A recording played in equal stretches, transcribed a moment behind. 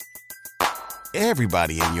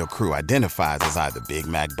Everybody in your crew identifies as either Big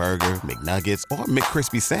Mac Burger, McNuggets, or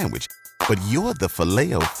McCrispy Sandwich. But you're the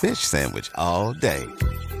Filet-O-Fish Sandwich all day.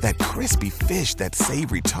 That crispy fish, that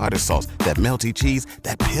savory tartar sauce, that melty cheese,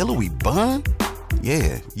 that pillowy bun.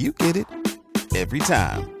 Yeah, you get it. Every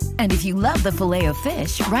time. And if you love the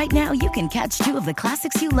Filet-O-Fish, right now you can catch two of the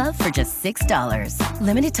classics you love for just $6.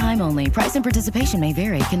 Limited time only. Price and participation may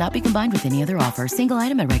vary. Cannot be combined with any other offer. Single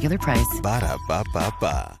item at regular price.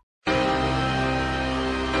 Ba-da-ba-ba-ba.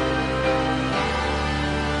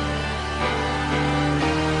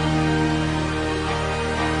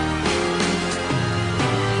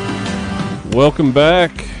 Welcome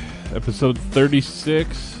back. Episode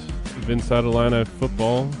 36 of Inside Illini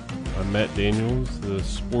Football. I'm Matt Daniels, the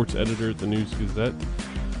sports editor at the News Gazette.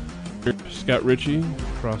 Scott Ritchie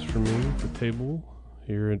across from me at the table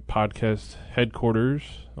here at podcast headquarters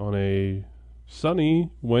on a sunny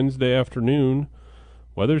Wednesday afternoon.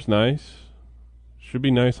 Weather's nice. Should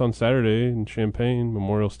be nice on Saturday in Champaign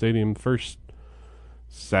Memorial Stadium. First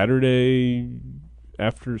Saturday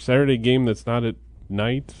game that's not at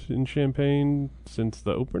night in Champaign since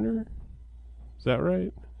the opener. Is that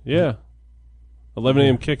right? Yeah. 11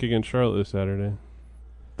 a.m. kick against Charlotte this Saturday.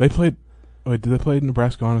 Did they play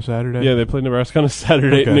Nebraska on a Saturday? Yeah, they played Nebraska on a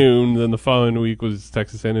Saturday at noon. Then the following week was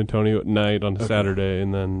Texas San Antonio at night on Saturday.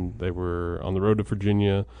 And then they were on the road to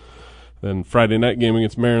Virginia. Then Friday night game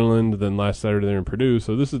against Maryland. Then last Saturday they're in Purdue.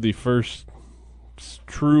 So this is the first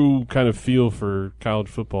true kind of feel for college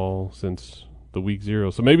football since the week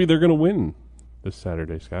 0. So maybe they're going to win this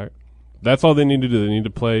Saturday, Scott. That's all they need to do. They need to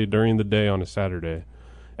play during the day on a Saturday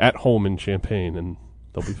at home in Champaign, and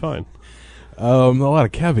they'll be fine. A lot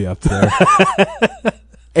of caveats there.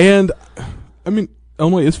 And, I mean,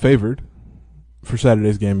 Illinois is favored for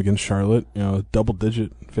Saturday's game against Charlotte. You know, a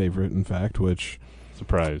double-digit favorite, in fact, which...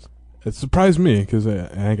 It surprised me, because I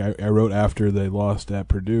think I wrote after they lost at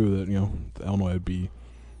Purdue that, you know, Illinois would be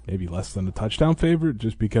maybe less than a touchdown favorite,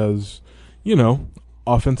 just because, you know,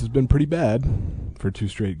 offense has been pretty bad for 2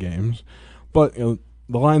 straight games. But, you know,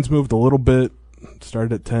 the lines moved a little bit,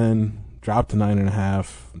 started at 10, dropped to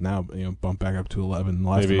 9.5, now, you know, bumped back up to 11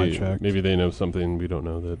 last time I checked. Maybe they know something we don't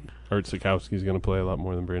know, that Art Sikowski is going to play a lot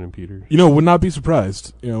more than Brandon Peters. You know, would not be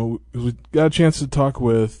surprised. You know, we got a chance to talk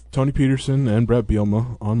with Tony Peterson and Brett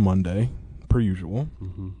Bielema on Monday, per usual.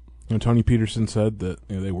 Mm-hmm. You know, Tony Peterson said that,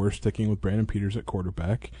 you know, they were sticking with Brandon Peters at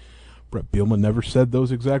quarterback. Brett Bielema never said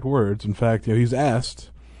those exact words. In fact, you know, he's asked,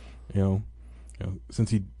 you know, since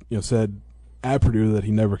he, you know, said at Purdue that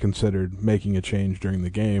he never considered making a change during the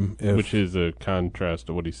game. Which is a contrast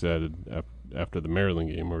to what he said after the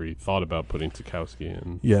Maryland game, where he thought about putting Sikowski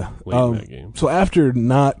in late in that game. So after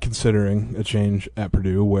not considering a change at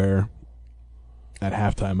Purdue, where at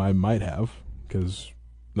halftime I might have, because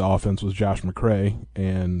the offense was Josh McCray,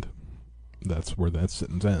 and that's where that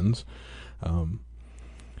sentence ends.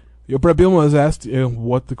 You know, Brett Bielema has asked, you know,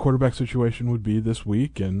 what the quarterback situation would be this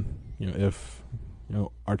week, and, you know, if, you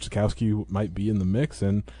know, Art Sikowski might be in the mix,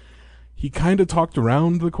 and he kind of talked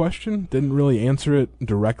around the question, didn't really answer it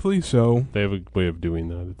directly. So they have a way of doing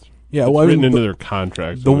that. It's written into their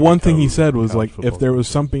contracts. The one thing he said was, like, football. if there was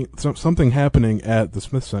something happening at the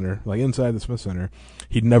Smith Center, like inside the Smith Center,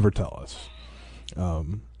 he'd never tell us.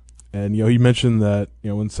 And, you know, he mentioned that,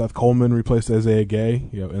 you know, when Seth Coleman replaced Isaiah Gay,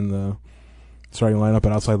 you know, in the starting lineup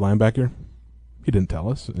at outside linebacker, he didn't tell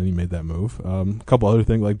us, and he made that move. A couple other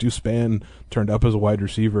things, like Deuce Spann turned up as a wide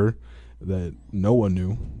receiver that no one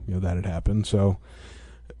knew, you know, that had happened. So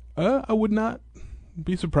I would not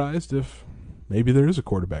be surprised if maybe there is a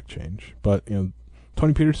quarterback change. But, you know,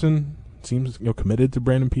 Tony Peterson seems, you know, committed to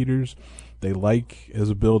Brandon Peters. They like his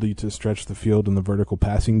ability to stretch the field in the vertical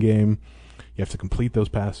passing game. You have to complete those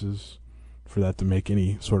passes for that to make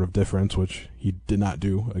any sort of difference, which he did not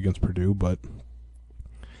do against Purdue. But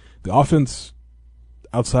the offense,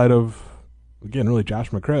 outside of, again, really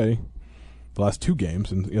Josh McCray, the last 2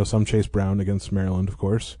 games, and, you know, some Chase Brown against Maryland, of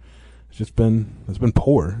course, it's been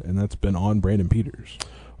poor, and that's been on Brandon Peters.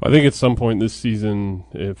 I think at some point this season,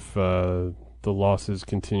 if the losses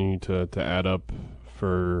continue to add up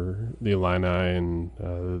for the Illini, and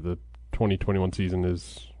the 2021 season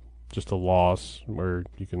is just a loss where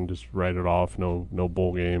you can just write it off, no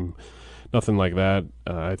bowl game, nothing like that,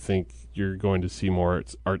 I think you're going to see more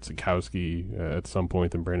Art Sikowski at some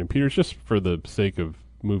point than Brandon Peters, just for the sake of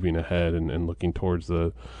moving ahead and looking towards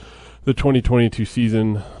the 2022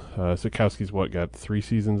 season. Sikowski's got 3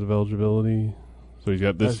 seasons of eligibility, so he's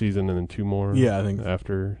got this season and then 2 more. Yeah, I think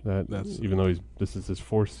after that. Even though this is his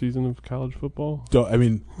 4th season of college football. I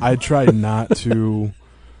mean, I try not to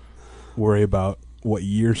worry about what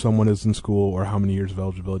year someone is in school or how many years of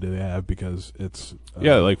eligibility they have, because it's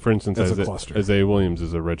like for instance, a cluster. Isaiah Williams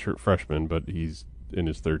is a redshirt freshman, but he's in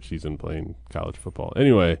his third season playing college football.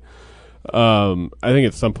 Anyway, I think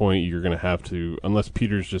at some point you're going to have to, unless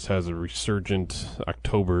Peters just has a resurgent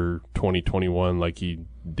October 2021 like he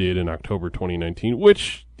did in October 2019,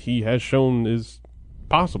 which he has shown is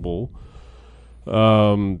possible.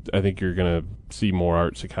 I think you're going to see more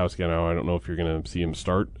Art Sikowski now. I don't know if you're going to see him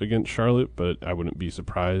start against Charlotte, but I wouldn't be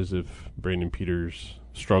surprised if Brandon Peters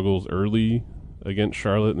struggles early against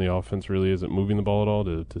Charlotte and the offense really isn't moving the ball at all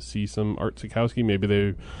to see some Art Sikowski.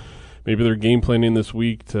 Maybe they're game planning this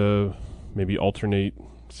week to maybe alternate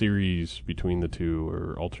series between the two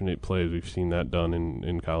or alternate plays. We've seen that done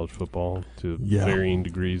in college football to varying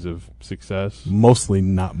degrees of success. Mostly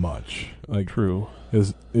not much. True.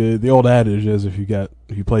 Because the old adage is if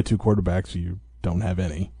you play two quarterbacks, you don't have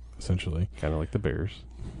any, essentially. Kind of like the Bears.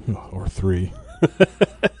 Or three.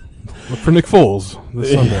 Look for Nick Foles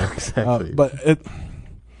this Sunday. Yeah, exactly. But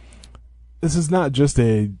this is not just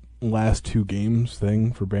a last two games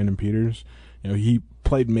thing for Brandon Peters. He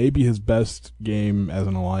played maybe his best game as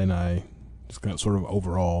an Illini, just kind of sort of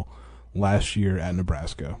overall, last year at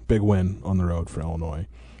Nebraska. Big win on the road for Illinois.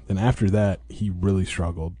 Then after that, he really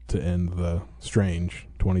struggled to end the strange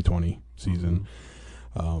 2020 season.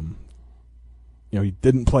 He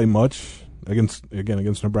didn't play much against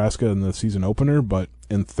Nebraska in the season opener, but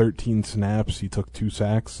in 13 snaps, he took 2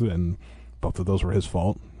 sacks, and both of those were his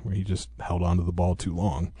fault, where he just held onto the ball too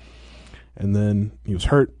long. And then he was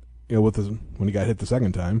hurt, when he got hit the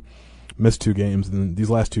second time, missed 2 games, and then these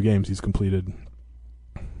last 2 games he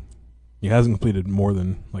hasn't completed more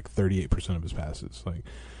than 38% of his passes.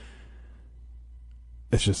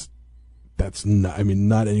 It's just, that's not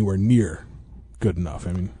anywhere near good enough.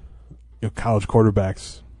 College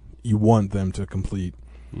quarterbacks, you want them to complete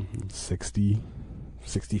 60,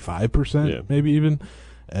 65%, maybe even.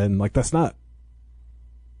 And that's not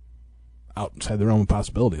outside the realm of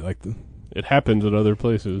possibility. It happens at other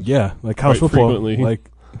places. Yeah, college football, frequently.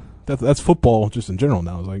 That's football just in general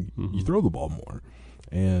now. It's you throw the ball more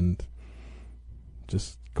and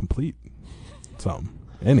just complete something.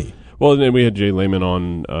 Well, and then we had Jay Lehman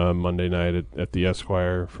on Monday night at the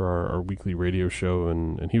Esquire for our weekly radio show,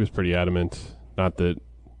 and he was pretty adamant, not that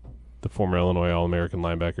the former Illinois All-American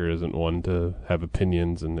linebacker isn't one to have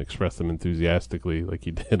opinions and express them enthusiastically like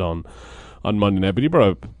he did on Monday night, but he brought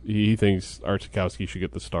up he thinks Art Sikowski should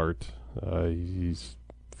get the start. He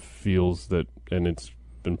feels that, and it's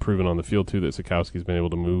been proven on the field too, that Sikowski's been able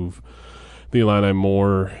to move the Illini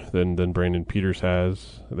more than Brandon Peters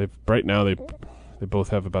has. Right now they both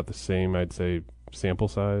have about the same, I'd say, sample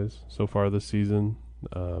size so far this season.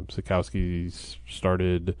 Sikowski's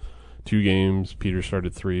started 2 games. Peters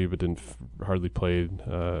started 3, but hardly played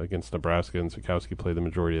against Nebraska, and Sikowski played the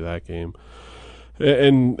majority of that game.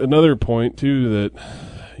 And another point too that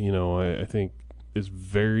I think is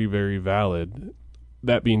very, very valid.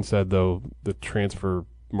 That being said, though, the transfer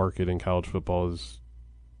market in college football is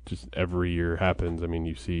just every year happens.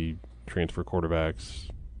 You see transfer quarterbacks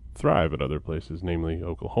thrive at other places, namely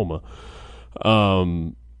Oklahoma.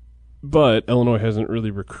 But Illinois hasn't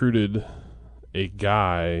really recruited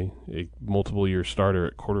a multiple-year starter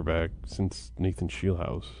at quarterback since Nathan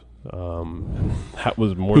Scheelhaus. That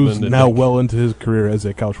was more who's than now well into his career as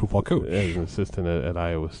a college football coach, as an assistant at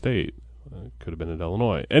Iowa State. Could have been at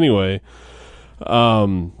Illinois. Anyway,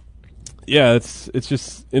 it's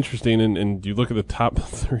just interesting, and you look at the top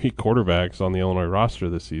 3 quarterbacks on the Illinois roster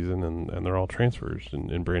this season, and they're all transfers,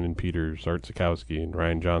 and Brandon Peters, Art Sikowski, and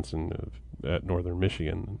Ryan Johnson at Northern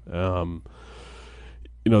Michigan.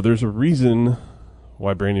 There's a reason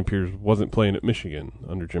why Brandon Peters wasn't playing at Michigan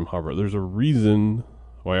under Jim Harbaugh. There's a reason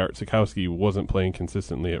why Art Sikowski wasn't playing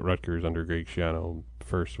consistently at Rutgers under Greg Schiano,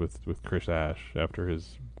 first with Chris Ash after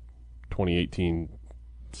his 2018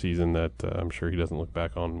 season that I'm sure he doesn't look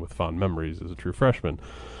back on with fond memories as a true freshman.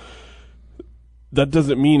 That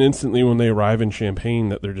doesn't mean instantly when they arrive in Champaign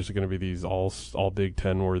that they're just going to be these all Big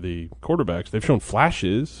Ten worthy quarterbacks. They've shown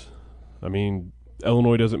flashes.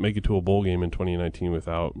 Illinois doesn't make it to a bowl game in 2019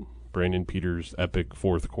 without Brandon Peters' epic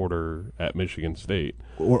fourth quarter at Michigan State.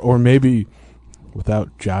 Or maybe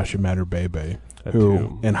without Josh Imatorbhebhe,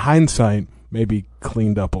 who, in hindsight, maybe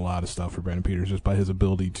cleaned up a lot of stuff for Brandon Peters just by his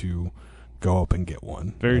ability to go up and get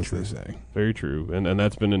one. Very true. They say. Very true. And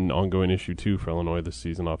that's been an ongoing issue, too, for Illinois this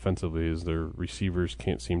season offensively, is their receivers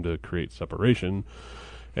can't seem to create separation.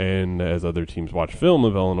 And as other teams watch film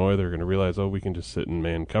of Illinois, they're going to realize, we can just sit in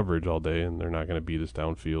man coverage all day, and they're not going to beat us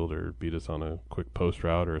downfield or beat us on a quick post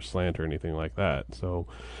route or a slant or anything like that. So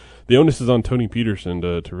the onus is on Tony Peterson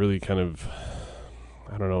to really kind of,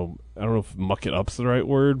 I don't know if muck it up's the right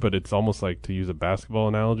word, but it's almost like, to use a basketball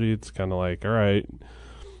analogy, it's kind of like, all right,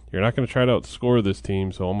 you're not going to try to outscore this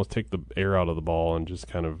team, so almost take the air out of the ball and just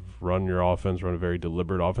kind of run your offense, run a very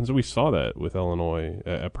deliberate offense. And we saw that with Illinois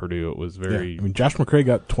at Purdue. It was very... Yeah. I mean, Josh McCray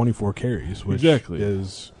got 24 carries, which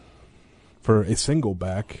is, for a single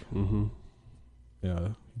back,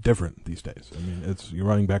 different these days. I mean, you're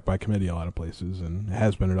running back by committee a lot of places, and it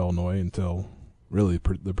has been at Illinois until really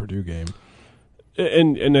the Purdue game.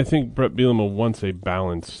 And I think Brett Bielema wants a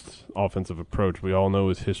balanced offensive approach. We all know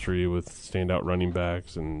his history with standout running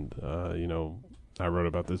backs, and I wrote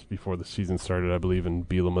about this before the season started. I believe in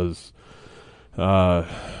Bielema's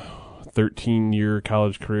 13-year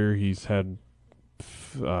college career, he's had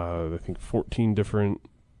I think 14 different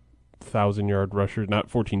 1,000-yard rushers.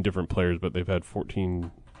 Not 14 different players, but they've had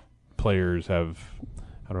 14 players have.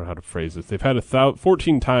 I don't know how to phrase this. They've had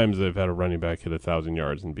 14 times they've had a running back hit 1,000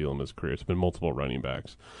 yards in Bielema's career. It's been multiple running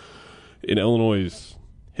backs. In Illinois'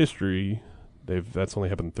 history, that's only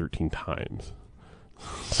happened 13 times.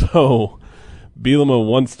 So Bielema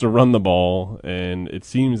wants to run the ball, and it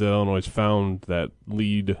seems that Illinois found that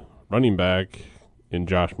lead running back in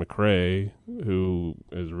Josh McCray, who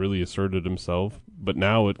has really asserted himself. But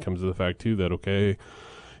now it comes to the fact, too, that, okay,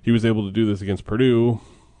 he was able to do this against Purdue.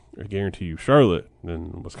 I guarantee you Charlotte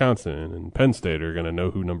and Wisconsin and Penn State are going to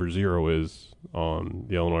know who number 0 is on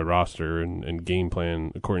the Illinois roster and game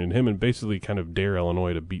plan according to him, and basically kind of dare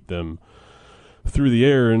Illinois to beat them through the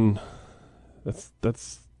air. And that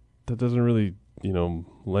doesn't really,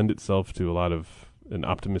 lend itself to a lot of an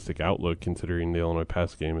optimistic outlook, considering the Illinois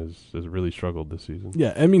pass game has really struggled this season.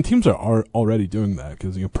 Yeah, I mean, teams are already doing that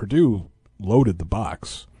because Purdue loaded the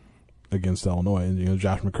box against Illinois, and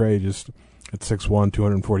Josh McCray just at 6'1",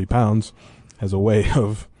 240 pounds, has a way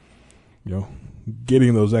of,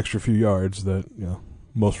 getting those extra few yards that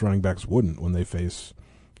most running backs wouldn't when they face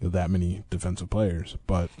that many defensive players.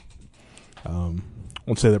 But I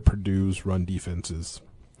won't say that Purdue's run defense is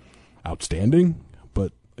outstanding,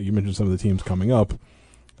 but you mentioned some of the teams coming up.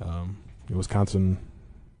 Wisconsin,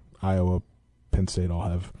 Iowa, Penn State all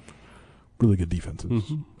have really good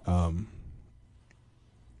defenses. Mm-hmm.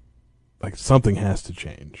 Something has to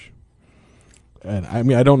change. And I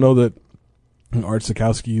mean, I don't know that Art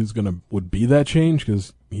Sikowski would be that change,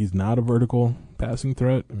 because he's not a vertical passing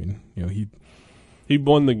threat. I mean, he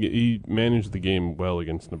managed the game well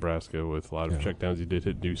against Nebraska with a lot of checkdowns. He did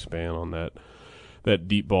hit Deuce-Spann on that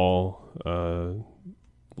deep ball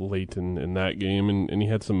late in that game, and he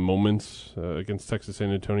had some moments against Texas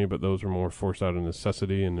San Antonio, but those were more forced out of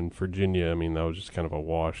necessity. And in Virginia, I mean, that was just kind of a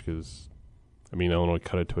wash because, Illinois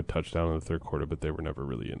cut it to a touchdown in the third quarter, but they were never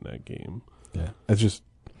really in that game. Yeah,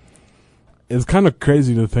 it's kind of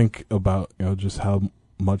crazy to think about, just how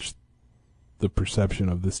much the perception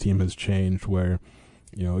of this team has changed, where,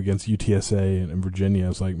 against UTSA and Virginia,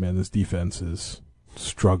 it's like, man, this defense is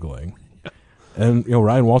struggling. And,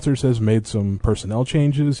 Ryan Walters has made some personnel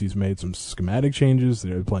changes. He's made some schematic changes.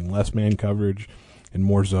 They're playing less man coverage and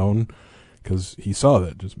more zone, because he saw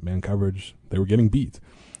that just man coverage, they were getting beat.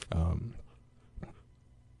 And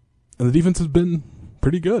the defense has been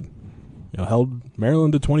pretty good. Held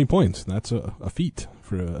Maryland to 20 points. And that's a feat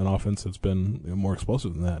for an offense that's been more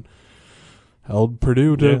explosive than that. Held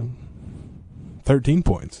Purdue to 13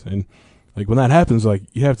 points. And when that happens,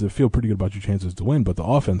 you have to feel pretty good about your chances to win, but the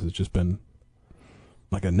offense has just been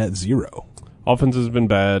like a net zero. Offense has been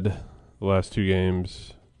bad the last 2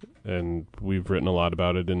 games, and we've written a lot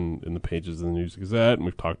about it in the pages of the News Gazette, and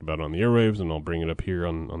we've talked about it on the airwaves, and I'll bring it up here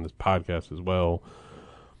on this podcast as well.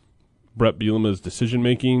 Brett Bielema's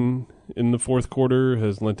decision-making in the fourth quarter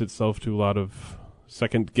has lent itself to a lot of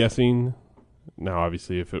second-guessing. Now,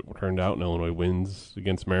 obviously, if it turned out and Illinois wins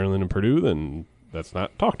against Maryland and Purdue, then that's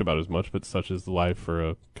not talked about as much, but such is the life for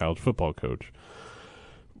a college football coach.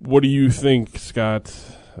 What do you think, Scott,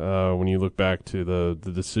 when you look back to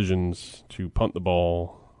the decisions to punt the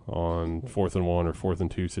ball on 4th and 1 or 4th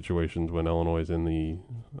and 2 situations when Illinois is in the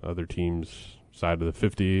other team's side of the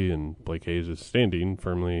 50 and Blake Hayes is standing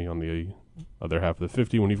firmly on the other half of the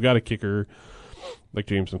 50, when you've got a kicker like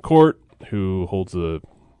James McCourt, who holds the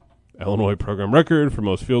Illinois program record for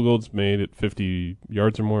most field goals made at 50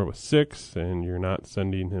 yards or more with 6, and you're not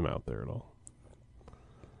sending him out there at all?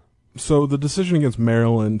 So the decision against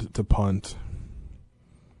Maryland to punt,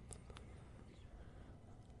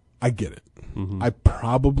 I get it. Mm-hmm. I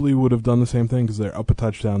probably would have done the same thing because they're up a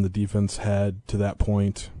touchdown. The defense had, to that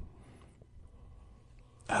point,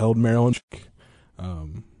 held Maryland, at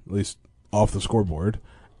least off the scoreboard.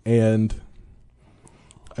 And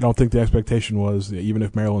I don't think the expectation was that even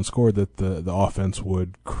if Maryland scored, that the offense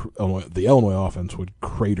would, the Illinois offense would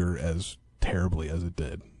crater as terribly as it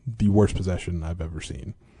did. The worst possession I've ever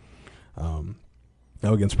seen.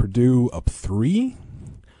 Now against Purdue, up 3.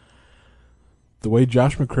 The way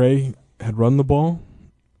Josh McCray had run the ball,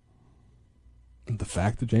 the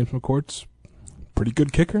fact that James McCourt's pretty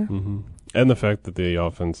good kicker. Mm-hmm. And the fact that the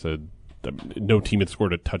offense had no team had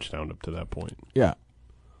scored a touchdown up to that point. Yeah.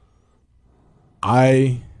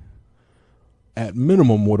 I, at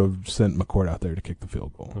minimum, would have sent McCourt out there to kick the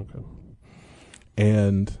field goal. Okay.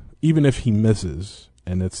 And even if he misses,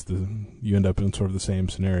 and you end up in sort of the same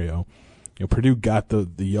scenario, Purdue got the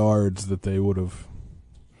yards that they would have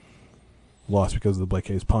lost because of the Blake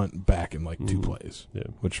Hayes punt back in 2 plays,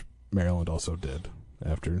 which Maryland also did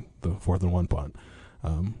after the 4th and 1 punt.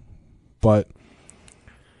 But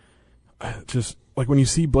just when you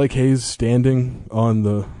see Blake Hayes standing on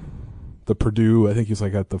the Purdue, I think he's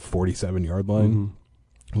at the 47-yard line.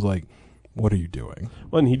 I was like, what are you doing?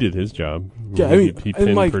 Well, and he did his job. Yeah, he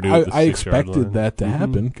pinned Purdue at the 6-yard I expected line. that to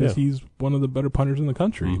happen because he's one of the better punters in the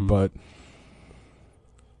country. But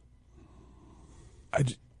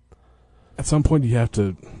at some point, you have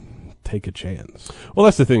to take a chance. Well,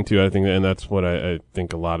 that's the thing too. I think, and that's what I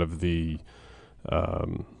think a lot of the, I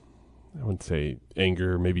wouldn't say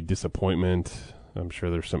anger, maybe disappointment. I'm sure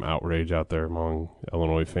there's some outrage out there among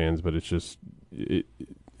Illinois fans, but it's just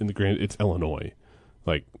it's Illinois.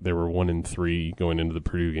 They were 1-3 going into the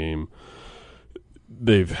Purdue game.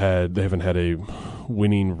 They haven't had a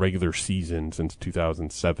winning regular season since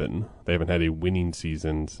 2007. They haven't had a winning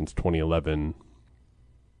season since 2011.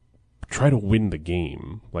 Try to win the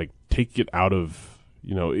game. Take it out of,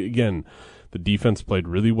 again, the defense played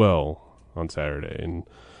really well on Saturday. And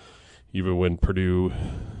even when Purdue,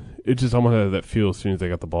 it just almost had that feel as soon as they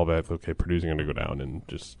got the ball back, okay, Purdue's going to go down and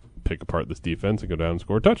just pick apart this defense and go down and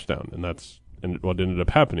score a touchdown. And what ended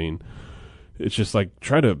up happening, it's just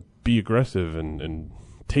try to be aggressive and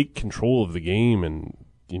take control of the game. And,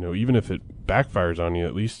 even if it backfires on you,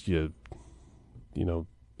 at least it's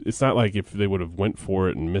not like if they would have went for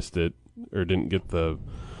it and missed it or didn't get the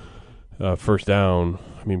first down.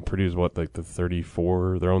 I mean, Purdue's the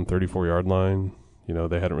 34, their own 34-yard line.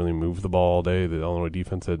 They hadn't really moved the ball all day. The Illinois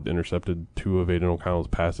defense had intercepted 2 of Aiden O'Connell's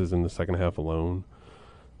passes in the second half alone.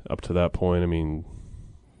 Up to that point, I mean.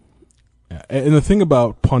 Yeah, and the thing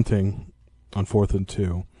about punting on 4th and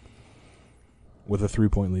 2 with a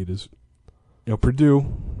 3-point lead is,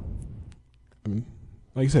 Purdue, I mean,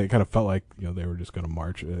 like you say, it kind of felt like they were just going to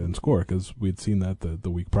march and score because we had seen that the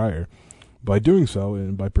week prior. By doing so,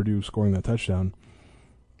 and by Purdue scoring that touchdown,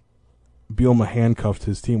 Bielema handcuffed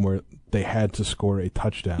his team where they had to score a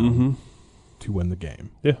touchdown to win the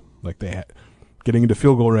game. Yeah, they had getting into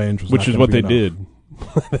field goal range, which is what they did.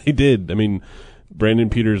 They did. I mean, Brandon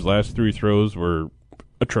Peters' last 3 throws were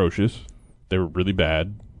atrocious. They were really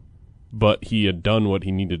bad, but he had done what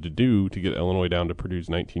he needed to do to get Illinois down to Purdue's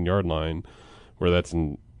 19-yard line, where that's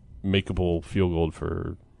a makeable field goal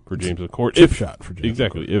for James McCourt. Chip shot for James.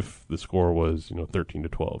 Exactly. McCourt. If the score was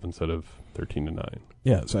 13-12 instead of 13-9.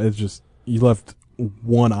 Yeah. So it's just you left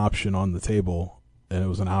one option on the table, and it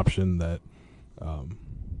was an option that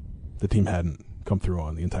the team hadn't come through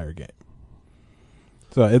on the entire game.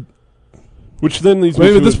 So which then leads me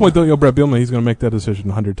to at this point, though, Brett Bielema, he's going to make that decision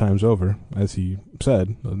 100 times over, as he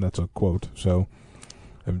said, and that's a quote. So,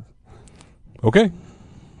 okay.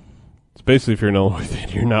 It's basically, if you're an Illinois fan,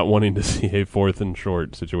 you're not wanting to see a 4th and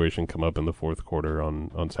short situation come up in the 4th quarter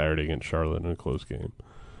on Saturday against Charlotte in a close game.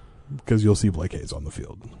 Because you'll see Blake Hayes on the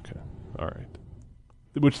field. Okay. All right.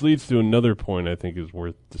 Which leads to another point I think is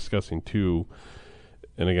worth discussing, too.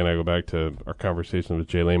 And again, I go back to our conversation with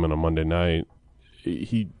Jay Lehman on Monday night.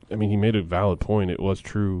 He made a valid point. It was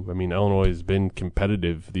true. I mean, Illinois has been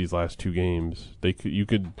competitive these last 2 games.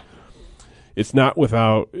 It's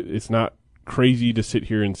not crazy to sit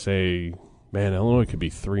here and say, man, Illinois could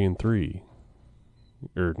be 3-3.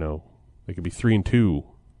 Or no, they could be 3-2.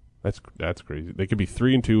 That's crazy. They could be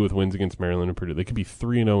 3-2 with wins against Maryland and Purdue. They could be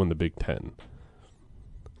 3-0 in the Big Ten.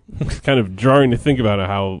 It's kind of jarring to think about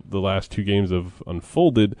how the last 2 games have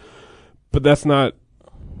unfolded, but that's not.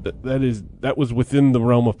 That was within the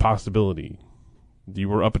realm of possibility. You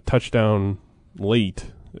were up a touchdown late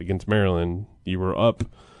against Maryland. You were up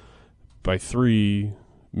by 3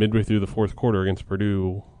 midway through the 4th quarter against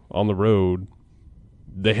Purdue on the road.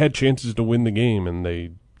 They had chances to win the game, and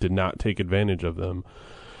they did not take advantage of them.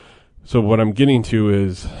 So what I'm getting to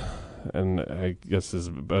is, and I guess this is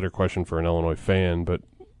a better question for an Illinois fan, but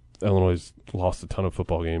Illinois has lost a ton of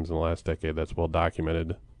football games in the last decade. That's well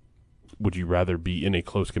documented. Would you rather be in a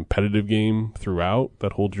close competitive game throughout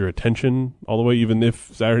that holds your attention all the way, even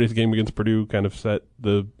if Saturday's game against Purdue kind of set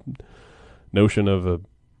the notion of a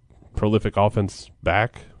prolific offense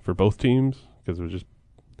back for both teams because it was just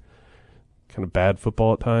kind of bad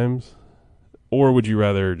football at times? Or would you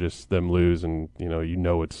rather just them lose and,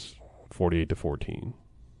 it's 48-14?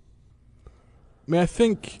 I mean, I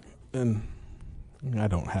think, and I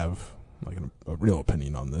don't have like a real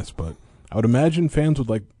opinion on this, but I would imagine fans would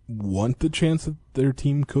like want the chance that their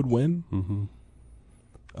team could win,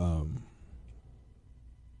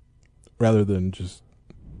 rather than just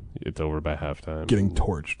it's over by halftime, getting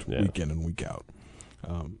torched week in and week out.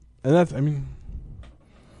 And that's, I mean,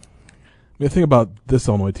 the thing about this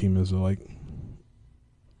Illinois team is like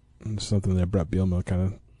something that Brett Bielema kind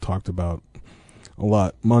of talked about a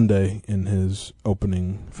lot Monday in his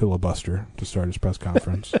opening filibuster to start his press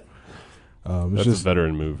conference. That's just a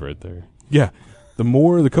veteran move right there. Yeah. The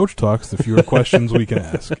more the coach talks, the fewer questions we can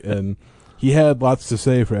ask. And he had lots to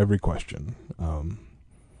say for every question.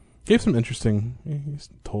 Gave some interesting, he's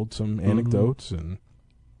told some anecdotes and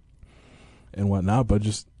whatnot, but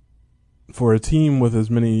just for a team with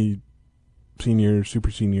as many seniors,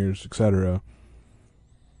 super seniors, etc.,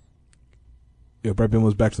 Brett Bielema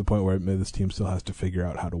was back to the point where this team still has to figure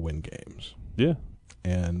out how to win games. Yeah.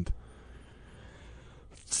 And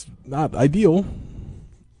it's not ideal,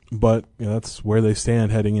 but that's where they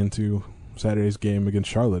stand heading into Saturday's game against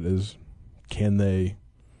Charlotte is can they,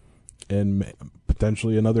 and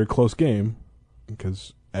potentially another close game,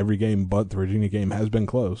 because every game but the Virginia game has been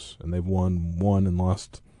close, and they've won one and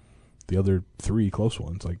lost the other three close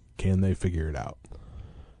ones. Like, can they figure it out?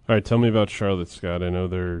 All right, tell me about Charlotte, Scott. I know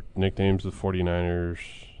their nickname's the 49ers.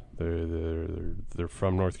 They're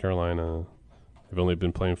from North Carolina. They've only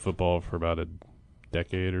been playing football for about a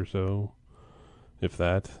decade or so, if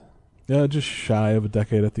that. Yeah, just shy of a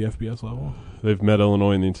decade at the FBS level. They've met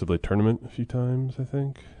Illinois in the NCAA tournament a few times, I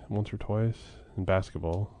think, once or twice in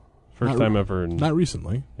basketball. First time ever. Not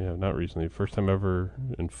recently. Yeah, not recently. First time ever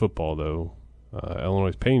in football, though. Illinois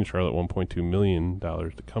is paying Charlotte $1.2 million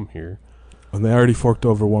to come here. And they already forked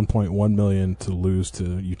over $1.1 million to lose to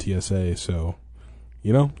UTSA, so,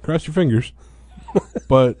 cross your fingers.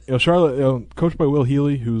 But, Charlotte, coached by Will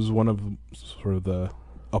Healy, who's one of sort of the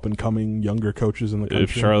up-and-coming younger coaches in the country.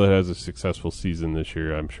 If Charlotte has a successful season this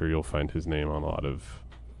year, I'm sure you'll find his name on a lot of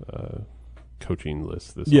coaching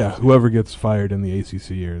lists this Yeah, season. Whoever gets fired in the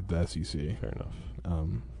ACC or the SEC. Fair enough.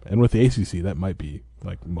 And with the ACC, that might be,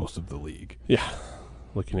 like, most of the league. Yeah.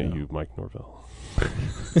 Looking at you, Mike Norvell.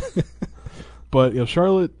 But,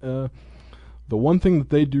 Charlotte, the one thing that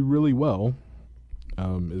they do really well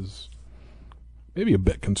is maybe a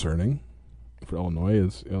bit concerning for Illinois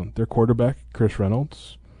is their quarterback, Chris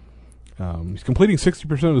Reynolds. He's completing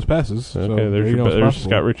 60% of his passes. Okay, so there's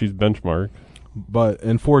Scott Ritchie's benchmark. But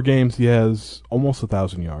in 4 games, he has almost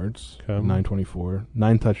 1,000 yards, Okay. 924,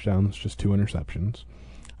 9 touchdowns, just 2 interceptions.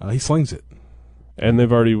 He slings it. And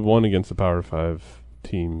they've already won against the Power 5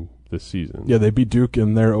 team this season. Yeah, they beat Duke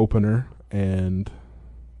in their opener, and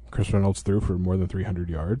Chris Reynolds threw for more than 300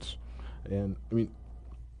 yards. And,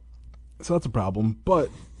 so that's a problem. But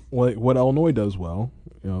what Illinois does well,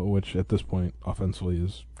 which at this point offensively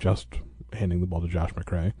is just handing the ball to Josh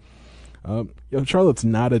McCray. Charlotte's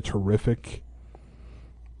not a terrific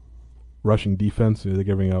rushing defense. They're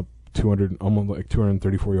giving up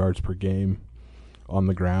 234 yards per game on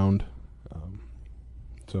the ground.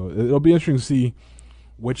 So it'll be interesting to see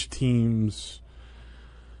which team's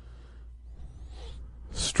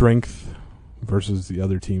strength versus the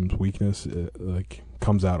other team's weakness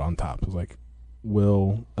comes out on top. It's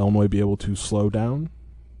will Illinois be able to slow down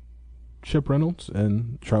Chip Reynolds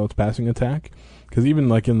and Charlotte's passing attack? Because even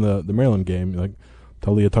in the Maryland game,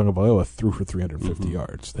 Talia Tagovailoa threw for 350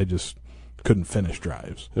 yards. They just couldn't finish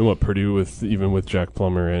drives. And what Purdue, with Jack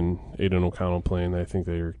Plummer and Aiden O'Connell playing, I think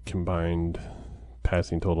their combined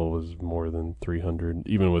passing total was more than 300,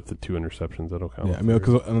 even with the 2 interceptions that O'Connell threw.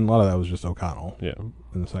 Because a lot of that was just O'Connell in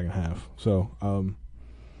the second half. So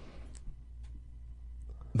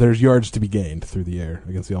there's yards to be gained through the air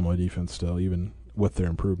against the Illinois defense still, even with their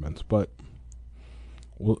improvements. But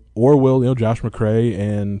will Josh McCray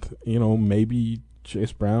and maybe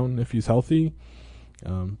Chase Brown, if he's healthy,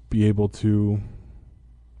 be able to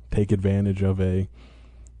take advantage of a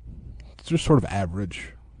just sort of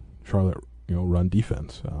average Charlotte run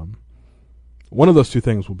defense? One of those two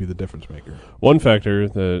things will be the difference maker. One factor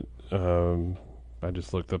that I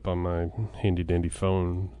just looked up on my handy-dandy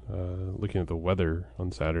phone, looking at the weather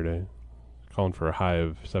on Saturday, calling for a high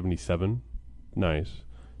of 77. Nice.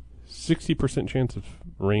 60% chance of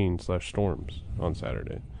rain/storms on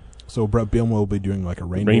Saturday. So Brett Bielema will be doing a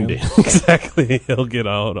rain dance. Exactly. He'll get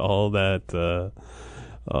out all that,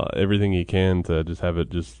 everything he can to just have it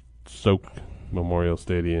just soak Memorial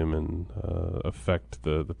Stadium and affect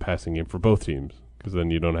the passing game for both teams. because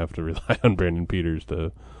then you don't have to rely on Brandon Peters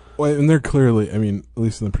to. Well, and they're clearly, I mean, at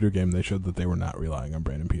least in the Purdue game, they showed that they were not relying on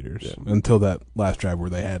Brandon Peters until that last drive where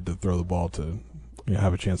they had to throw the ball to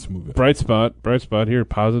have a chance to move it. Bright spot here.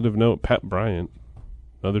 Positive note: Pat Bryant,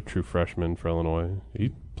 another true freshman for Illinois.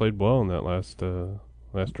 He played well in that last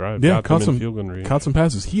drive. Yeah, caught some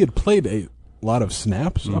passes. He had played a lot of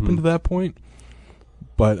snaps up into that point,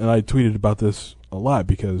 and I tweeted about this a lot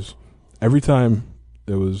because every time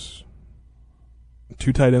it was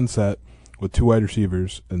two tight end set with two wide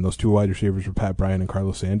receivers, and those two wide receivers were Pat Bryant and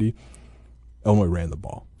Carlos Sandy, Illinois ran the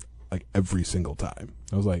ball like every single time.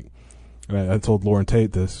 I was like, I told Lauren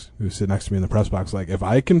Tate this, who was sitting next to me in the press box, like, if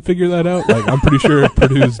I can figure that out, like, I'm pretty sure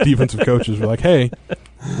Purdue's defensive coaches were like, hey,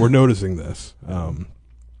 we're noticing this.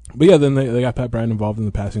 But yeah, then they got Pat Bryant involved in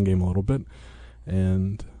the passing game a little bit,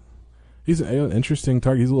 and he's an interesting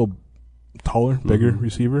target. He's a little taller, bigger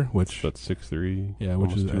receiver, which that's 6'3",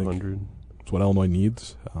 which is 200. It's what Illinois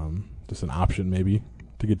needs. Just an option maybe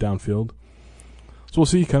to get downfield. So we'll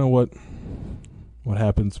see kind of what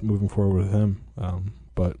happens moving forward with him.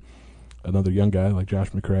 But another young guy like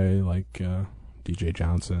Josh McCray, like DJ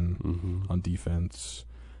Johnson on defense,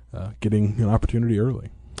 getting an opportunity early.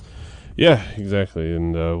 Yeah, exactly.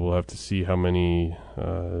 And we'll have to see how many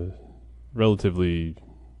relative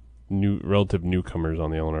newcomers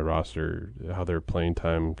on the Illinois roster, how their playing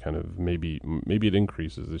time kind of maybe it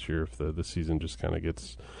increases this year if the season just kind of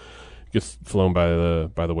gets flown by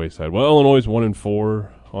the wayside. Well, Illinois is 1-4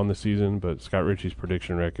 on the season, but Scott Ritchie's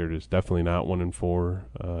prediction record is definitely not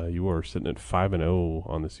 1-4. You are sitting at 5-0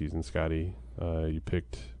 on the season, Scotty. You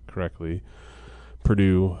picked correctly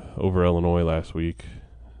Purdue over Illinois last week.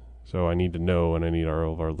 So I need to know, and I need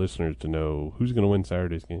all of our listeners to know, who's going to win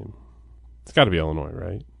Saturday's game. It's got to be Illinois,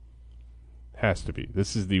 right? Has to be.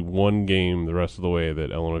 This is the one game the rest of the way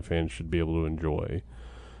that Illinois fans should be able to enjoy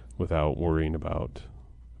without worrying about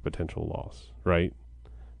potential loss, right?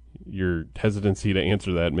 Your hesitancy to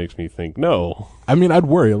answer that makes me think no. I mean, I'd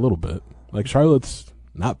worry a little bit. Like, Charlotte's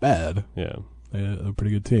not bad. Yeah. They're a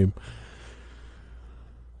pretty good team.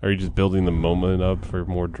 Are you just building the moment up for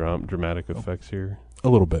more dramatic effects here? A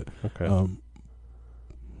little bit. Okay.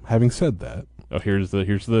 Having said that, here's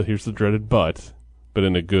the dreaded but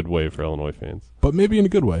in a good way for Illinois fans. But maybe in a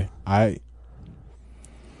good way. I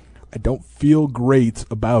don't feel great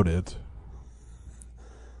about it.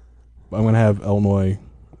 I'm going to have Illinois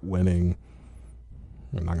winning.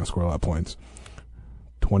 I'm not going to score a lot of points.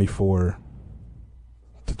 24-20.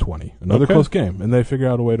 Another close game, and they figure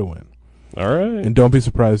out a way to win. All right. And don't be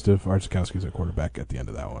surprised if Archikowski's at quarterback at the end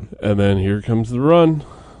of that one. And then here comes the run.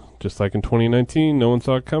 Just like in 2019, no one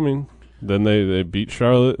saw it coming. Then they beat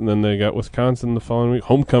Charlotte, and then they got Wisconsin the following week.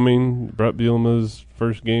 Homecoming, Brett Bielema's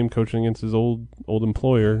first game coaching against his old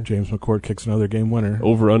employer. James McCourt kicks another game winner.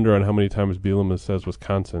 Over-under on how many times Bielema says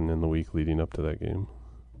Wisconsin in the week leading up to that game.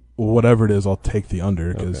 Well, whatever it is, I'll take the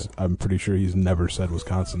under because I'm pretty sure he's never said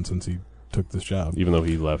Wisconsin since he took this job. Even though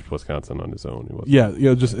he left Wisconsin on his own. He wasn't.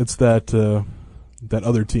 Yeah, just it's that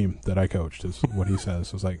other team that I coached is what he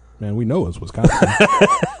says. It's like, man, we know it's Wisconsin.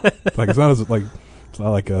 It's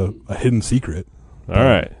not like a hidden secret. All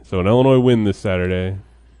right. So an Illinois win this Saturday.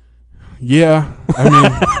 Yeah. I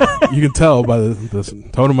mean, you can tell by the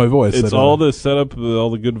tone of my voice. It's all the setup, all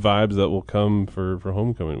the good vibes that will come for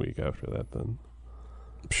homecoming week after that then.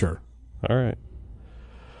 Sure. All right.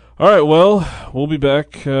 Well, we'll be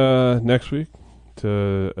back next week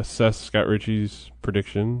to assess Scott Ritchie's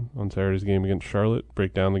prediction on Saturday's game against Charlotte,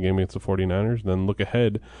 break down the game against the 49ers, then look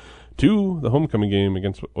ahead to the homecoming game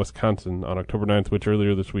against Wisconsin on October 9th, which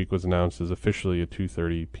earlier this week was announced as officially a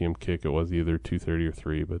 2:30 p.m. kick. It was either 2:30 or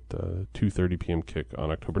 3, but 2:30 p.m. kick on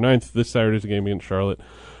October 9th. This Saturday's game against Charlotte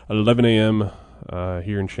at 11 a.m.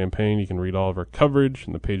 Here in Champaign. You can read all of our coverage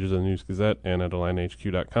in the pages of the News Gazette and at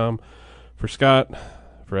IlliniHQ.com. For Scott,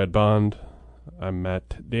 for Ed Bond, I'm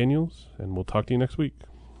Matt Daniels, and we'll talk to you next week.